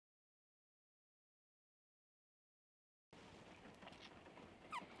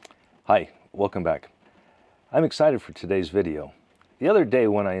Hi, welcome back. I'm excited for today's video. The other day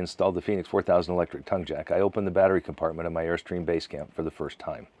when I installed the Phoenix 4000 electric tongue jack, I opened the battery compartment of my Airstream Basecamp for the first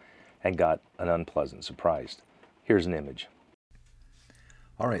time and got an unpleasant surprise. Here's an image.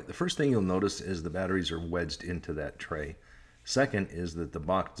 Alright, the first thing you'll notice is the batteries are wedged into that tray. Second is that the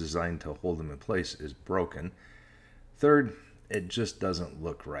box designed to hold them in place is broken. Third, it just doesn't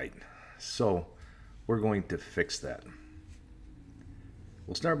look right. So we're going to fix that.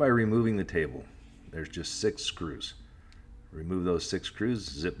 We'll start by removing the table. There's just 6 screws. Remove those 6 screws,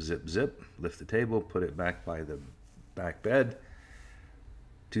 zip, zip, zip, lift the table, put it back by the back bed.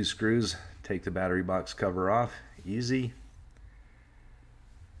 2 screws, take the battery box cover off, easy.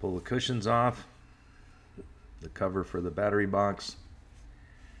 Pull the cushions off, the cover for the battery box.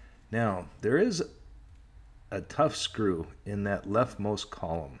 Now, there is a tough screw in that leftmost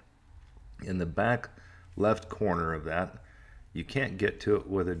column. In the back left corner of that, you can't get to it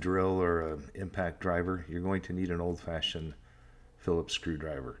with a drill or an impact driver. You're going to need an old-fashioned Phillips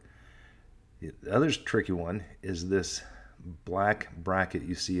screwdriver. The other tricky one is this black bracket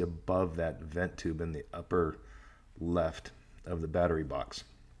you see above that vent tube in the upper left of the battery box.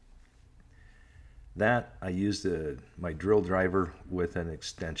 That I used my drill driver with an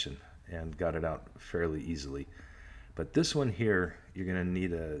extension and got it out fairly easily. But this one here, you're going to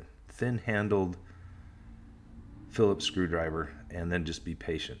need a thin-handled Phillips screwdriver, and then just be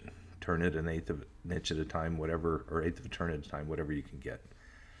patient. Turn it 1/8 of an inch at a time, whatever, or 1/8 of a turn at a time, whatever you can get.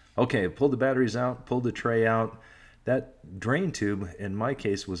 Okay, pulled the batteries out, pulled the tray out. That drain tube, in my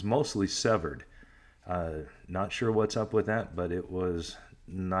case, was mostly severed. Not sure what's up with that, but it was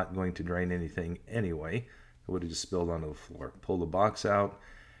not going to drain anything anyway. It would have just spilled onto the floor. Pull the box out,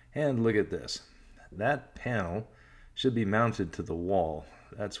 and look at this. That panel should be mounted to the wall.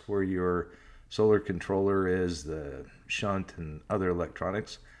 That's where your solar controller is, the shunt and other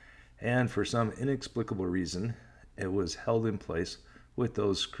electronics, and for some inexplicable reason it was held in place with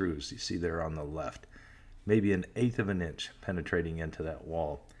those screws you see there on the left, maybe 1/8 of an inch penetrating into that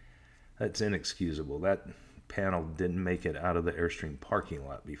wall. That's inexcusable. That panel didn't make it out of the Airstream parking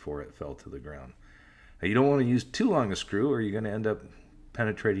lot before it fell to the ground. Now, you don't want to use too long a screw or you're going to end up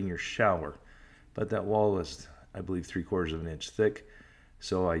penetrating your shower, but that wall is, I believe, 3/4 of an inch thick.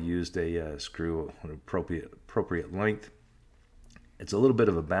 So I used a screw an appropriate length. It's a little bit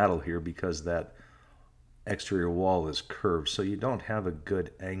of a battle here because that exterior wall is curved, so you don't have a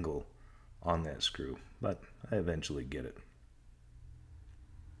good angle on that screw, but I eventually get it.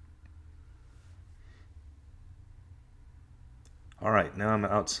 All right, now I'm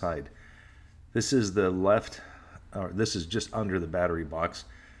outside. This is the left, or this is just under the battery box.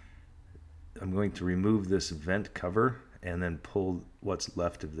 I'm going to remove this vent cover and then pull what's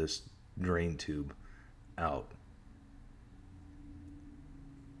left of this drain tube out.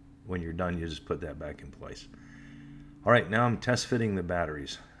 When you're done, you just put that back in place. All right, now I'm test fitting the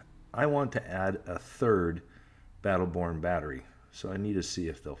batteries. I want to add a 3rd Battleborn battery, so I need to see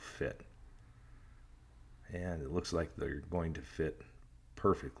if they'll fit. And it looks like they're going to fit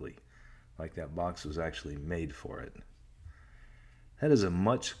perfectly, like that box was actually made for it. That is a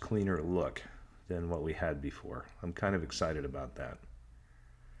much cleaner look than what we had before. I'm kind of excited about that.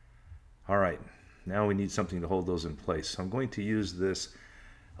 All right, now we need something to hold those in place. So I'm going to use this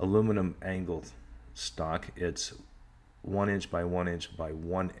aluminum angle stock. It's 1 inch by 1 inch by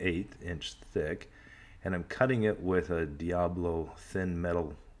 1/8 inch thick, and I'm cutting it with a Diablo thin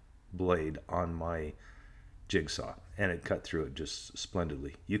metal blade on my jigsaw, and it cut through it just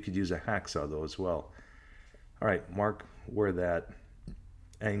splendidly. You could use a hacksaw though as well. All right, mark where that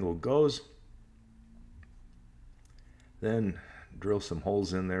angle goes. Then drill some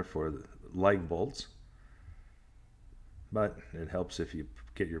holes in there for the leg bolts, but it helps if you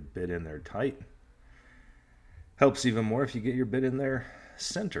get your bit in there tight. Helps even more if you get your bit in there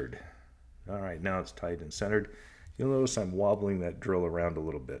centered. All right, now it's tight and centered. You'll notice I'm wobbling that drill around a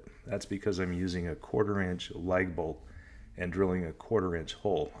little bit. That's because I'm using a 1/4 inch leg bolt and drilling a 1/4 inch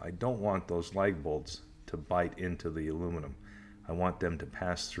hole. I don't want those leg bolts to bite into the aluminum. I want them to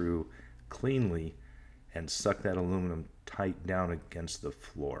pass through cleanly and suck that aluminum tight down against the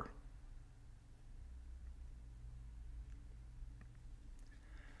floor.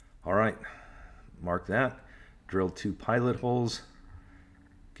 All right, mark that. Drill 2 pilot holes.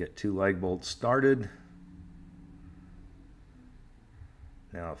 Get 2 leg bolts started.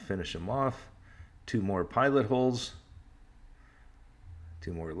 Now finish them off. 2 more pilot holes.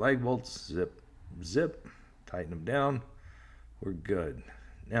 2 more leg bolts. Zip, zip. Tighten them down. We're good.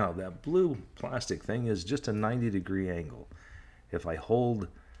 Now that blue plastic thing is just a 90-degree angle. If I hold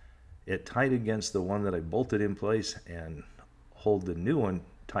it tight against the one that I bolted in place and hold the new one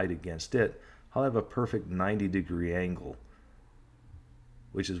tight against it, I'll have a perfect 90-degree angle,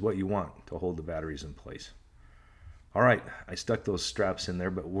 which is what you want to hold the batteries in place. All right, I stuck those straps in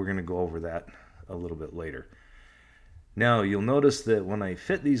there, but we're going to go over that a little bit later. Now, you'll notice that when I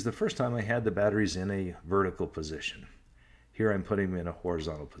fit these the first time, I had the batteries in a vertical position. Here I'm putting them in a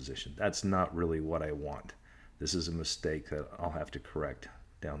horizontal position. That's not really what I want. This is a mistake that I'll have to correct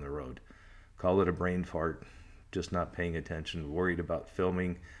down the road. Call it a brain fart, just not paying attention, worried about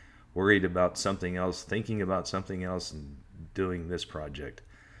filming, worried about something else, thinking about something else, and doing this project.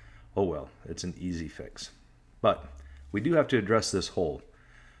 Oh well, it's an easy fix. But we do have to address this hole.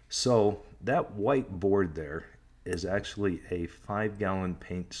 So that white board there is actually a 5-gallon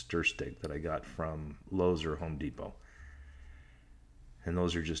paint stir stick that I got from Lowe's or Home Depot. And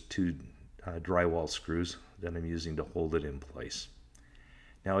those are just 2 drywall screws that I'm using to hold it in place.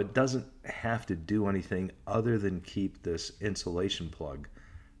 Now, it doesn't have to do anything other than keep this insulation plug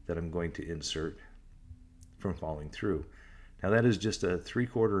that I'm going to insert from falling through. Now, that is just a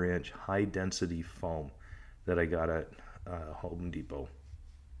 3/4 inch high density foam that I got at Home Depot.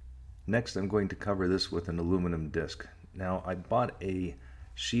 Next, I'm going to cover this with an aluminum disc. Now, I bought a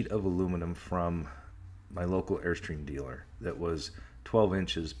sheet of aluminum from my local Airstream dealer that was 12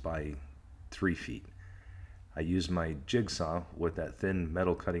 inches by 3 feet. I used my jigsaw with that thin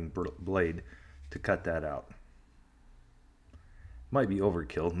metal cutting blade to cut that out. Might be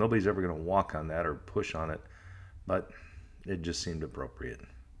overkill. Nobody's ever going to walk on that or push on it, but it just seemed appropriate.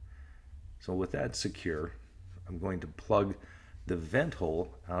 So with that secure, I'm going to plug the vent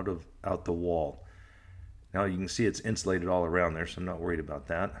hole out the wall. Now you can see it's insulated all around there, so I'm not worried about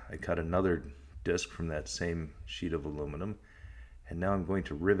that. I cut another disc from that same sheet of aluminum, and now I'm going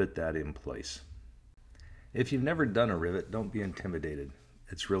to rivet that in place. If you've never done a rivet, don't be intimidated.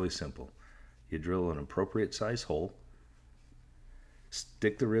 It's really simple. You drill an appropriate size hole,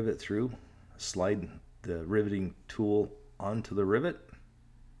 stick the rivet through, slide the riveting tool onto the rivet,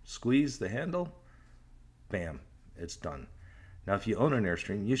 squeeze the handle, bam, it's done. Now, if you own an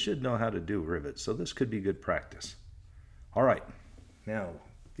Airstream, you should know how to do rivets, so this could be good practice. All right, now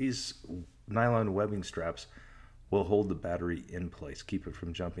these nylon webbing straps will hold the battery in place, keep it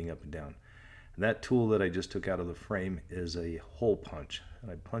from jumping up and down. And that tool that I just took out of the frame is a hole punch,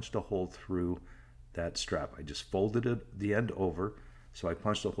 and I punched a hole through that strap. I just folded the end over, so I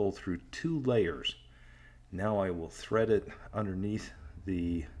punched a hole through 2 layers. Now I will thread it underneath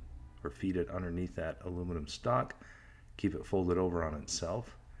feed it underneath that aluminum stock, keep it folded over on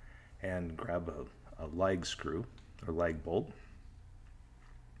itself, and grab a lag screw or lag bolt.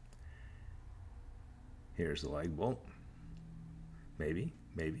 Here's the lag bolt. Maybe.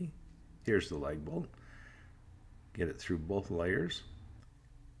 Here's the lag bolt. Get it through both layers.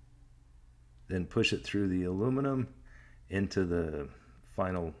 Then push it through the aluminum into the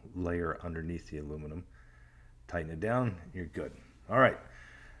final layer underneath the aluminum. Tighten it down, you're good. All right.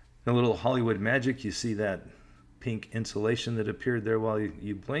 A little Hollywood magic. You see that pink insulation that appeared there while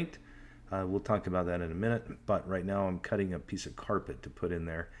you blinked? We'll talk about that in a minute, but right now I'm cutting a piece of carpet to put in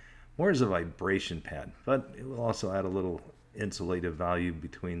there, more as a vibration pad, but it will also add a little insulative value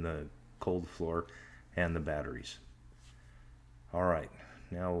between the cold floor and the batteries. All right,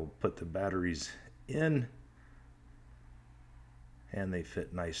 now we'll put the batteries in, and they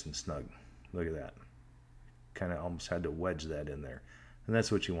fit nice and snug. Look at that. Kind of almost had to wedge that in there, and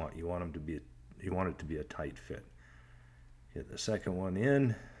that's what you want. You want it to be a tight fit. Get the second one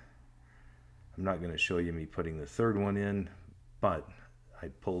in. I'm not going to show you me putting the third one in, but I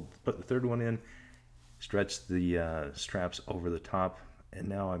put the third one in, stretched the straps over the top, and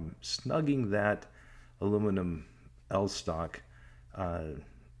now I'm snugging that aluminum L-stock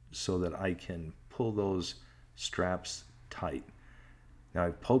so that I can pull those straps tight. Now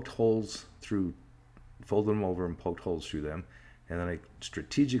I've poked holes through, folded them over and poked holes through them, and then I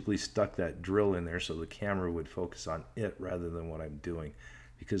strategically stuck that drill in there so the camera would focus on it rather than what I'm doing,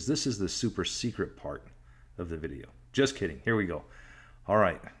 because this is the super secret part of the video. Just kidding. Here we go. All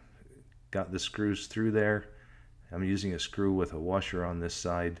right. Got the screws through there. I'm using a screw with a washer on this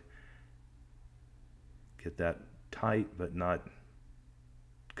side. Get that tight, but not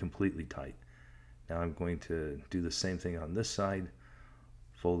completely tight. Now I'm going to do the same thing on this side.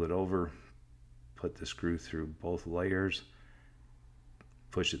 Fold it over, put the screw through both layers,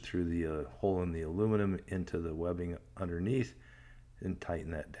 push it through the hole in the aluminum into the webbing underneath, and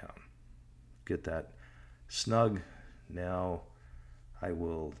tighten that down. Get that snug. Now I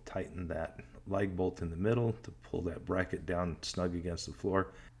will tighten that lag bolt in the middle to pull that bracket down snug against the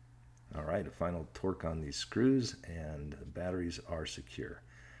floor. All right, a final torque on these screws, and the batteries are secure.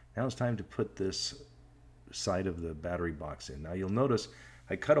 Now it's time to put this side of the battery box in. Now you'll notice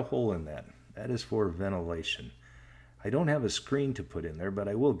I cut a hole in that. That is for ventilation. I don't have a screen to put in there, but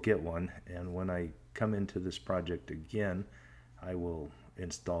I will get one, and when I come into this project again, I will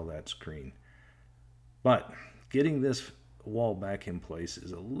install that screen. But getting this wall back in place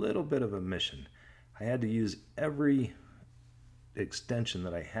is a little bit of a mission. I had to use every extension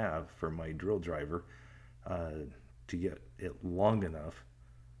that I have for my drill driver to get it long enough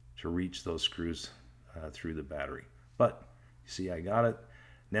to reach those screws through the battery. But you see, I got it.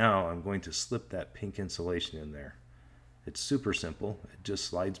 Now I'm going to slip that pink insulation in there. It's super simple. It just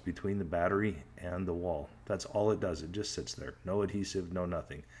slides between the battery and the wall. That's all it does. It just sits there. No adhesive, no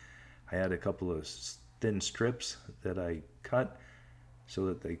nothing. I had a couple of thin strips that I cut so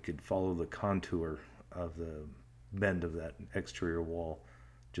that they could follow the contour of the bend of that exterior wall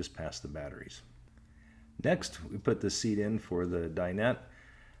just past the batteries. Next, we put the seat in for the dinette.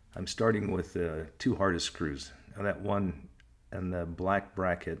 I'm starting with the two hardest screws. Now that one and the black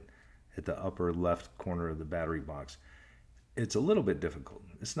bracket at the upper left corner of the battery box. It's a little bit difficult.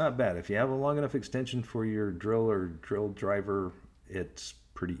 It's not bad. If you have a long enough extension for your drill or drill driver, it's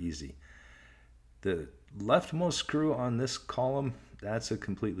pretty easy. The leftmost screw on this column, that's a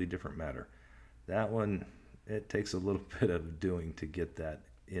completely different matter. That one, it takes a little bit of doing to get that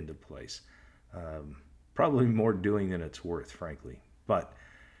into place. Probably more doing than it's worth, frankly. But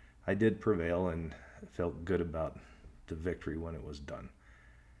I did prevail and felt good about the victory when it was done.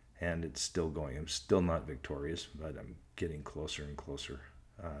 And it's still going. I'm still not victorious, but I'm getting closer and closer.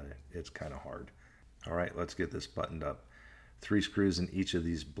 It's kind of hard. All right, let's get this buttoned up. 3 screws in each of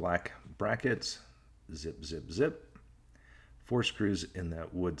these black brackets. Zip, zip, zip. 4 screws in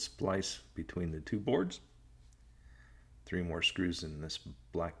that wood splice between the 2 boards. 3 more screws in this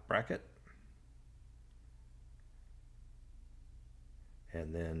black bracket.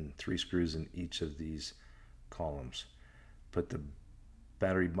 And then 3 screws in each of these columns. Put the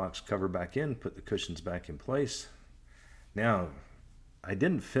battery box cover back in, put the cushions back in place. Now, I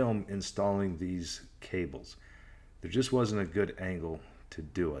didn't film installing these cables. There just wasn't a good angle to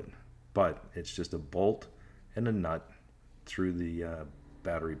do it, but it's just a bolt and a nut through the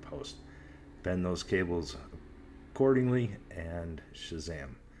battery post. Bend those cables accordingly and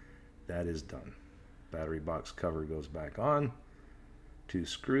shazam, that is done. Battery box cover goes back on, 2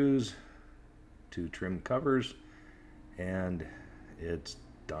 screws, 2 trim covers, and it's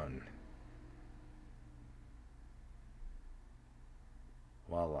done.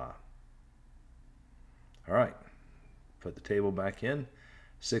 Voila. All right, put the table back in,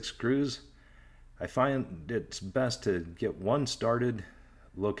 6 screws. I find it's best to get one started,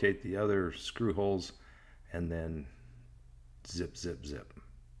 locate the other screw holes, and then zip, zip, zip.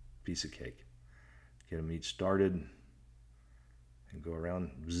 Piece of cake. Get them each started and go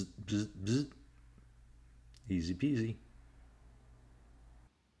around. Bzz, bzz, bzz. Easy peasy.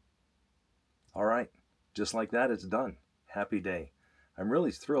 All right, just like that, it's done. Happy day. I'm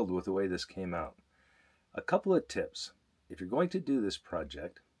really thrilled with the way this came out. A couple of tips. If you're going to do this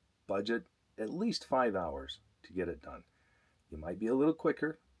project, budget at least 5 hours to get it done. You might be a little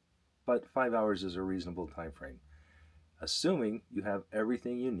quicker, but 5 hours is a reasonable time frame. Assuming you have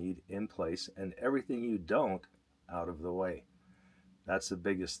everything you need in place and everything you don't out of the way. That's the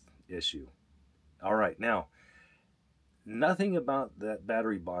biggest issue. All right, now, nothing about that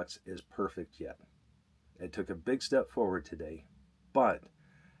battery box is perfect yet. It took a big step forward today, but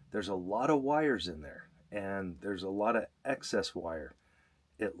there's a lot of wires in there, and there's a lot of excess wire.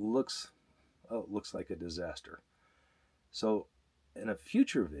 It looks like a disaster. So in a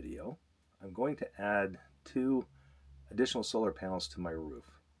future video, I'm going to add 2 additional solar panels to my roof,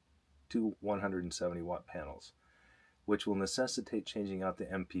 2 170-watt panels, which will necessitate changing out the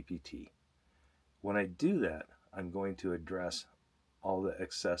MPPT. When I do that, I'm going to address all the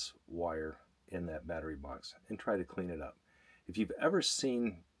excess wire in that battery box and try to clean it up. If you've ever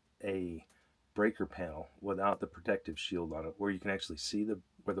seen a breaker panel without the protective shield on it, where you can actually see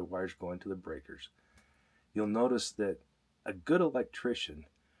where the wires go into the breakers, you'll notice that a good electrician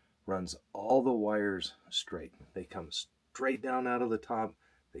runs all the wires straight. They come straight down out of the top,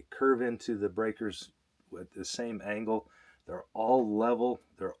 they curve into the breakers with the same angle, they're all level,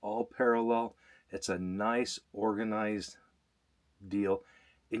 they're all parallel. It's a nice organized deal,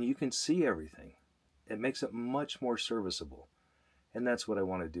 and you can see everything. It makes it much more serviceable, and that's what I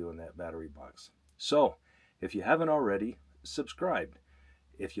want to do in that battery box. So if you haven't already, subscribe.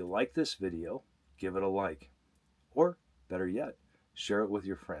 If you like this video, give it a like, or better yet, share it with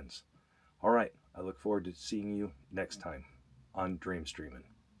your friends. All right, I look forward to seeing you next time on Dream Streaming.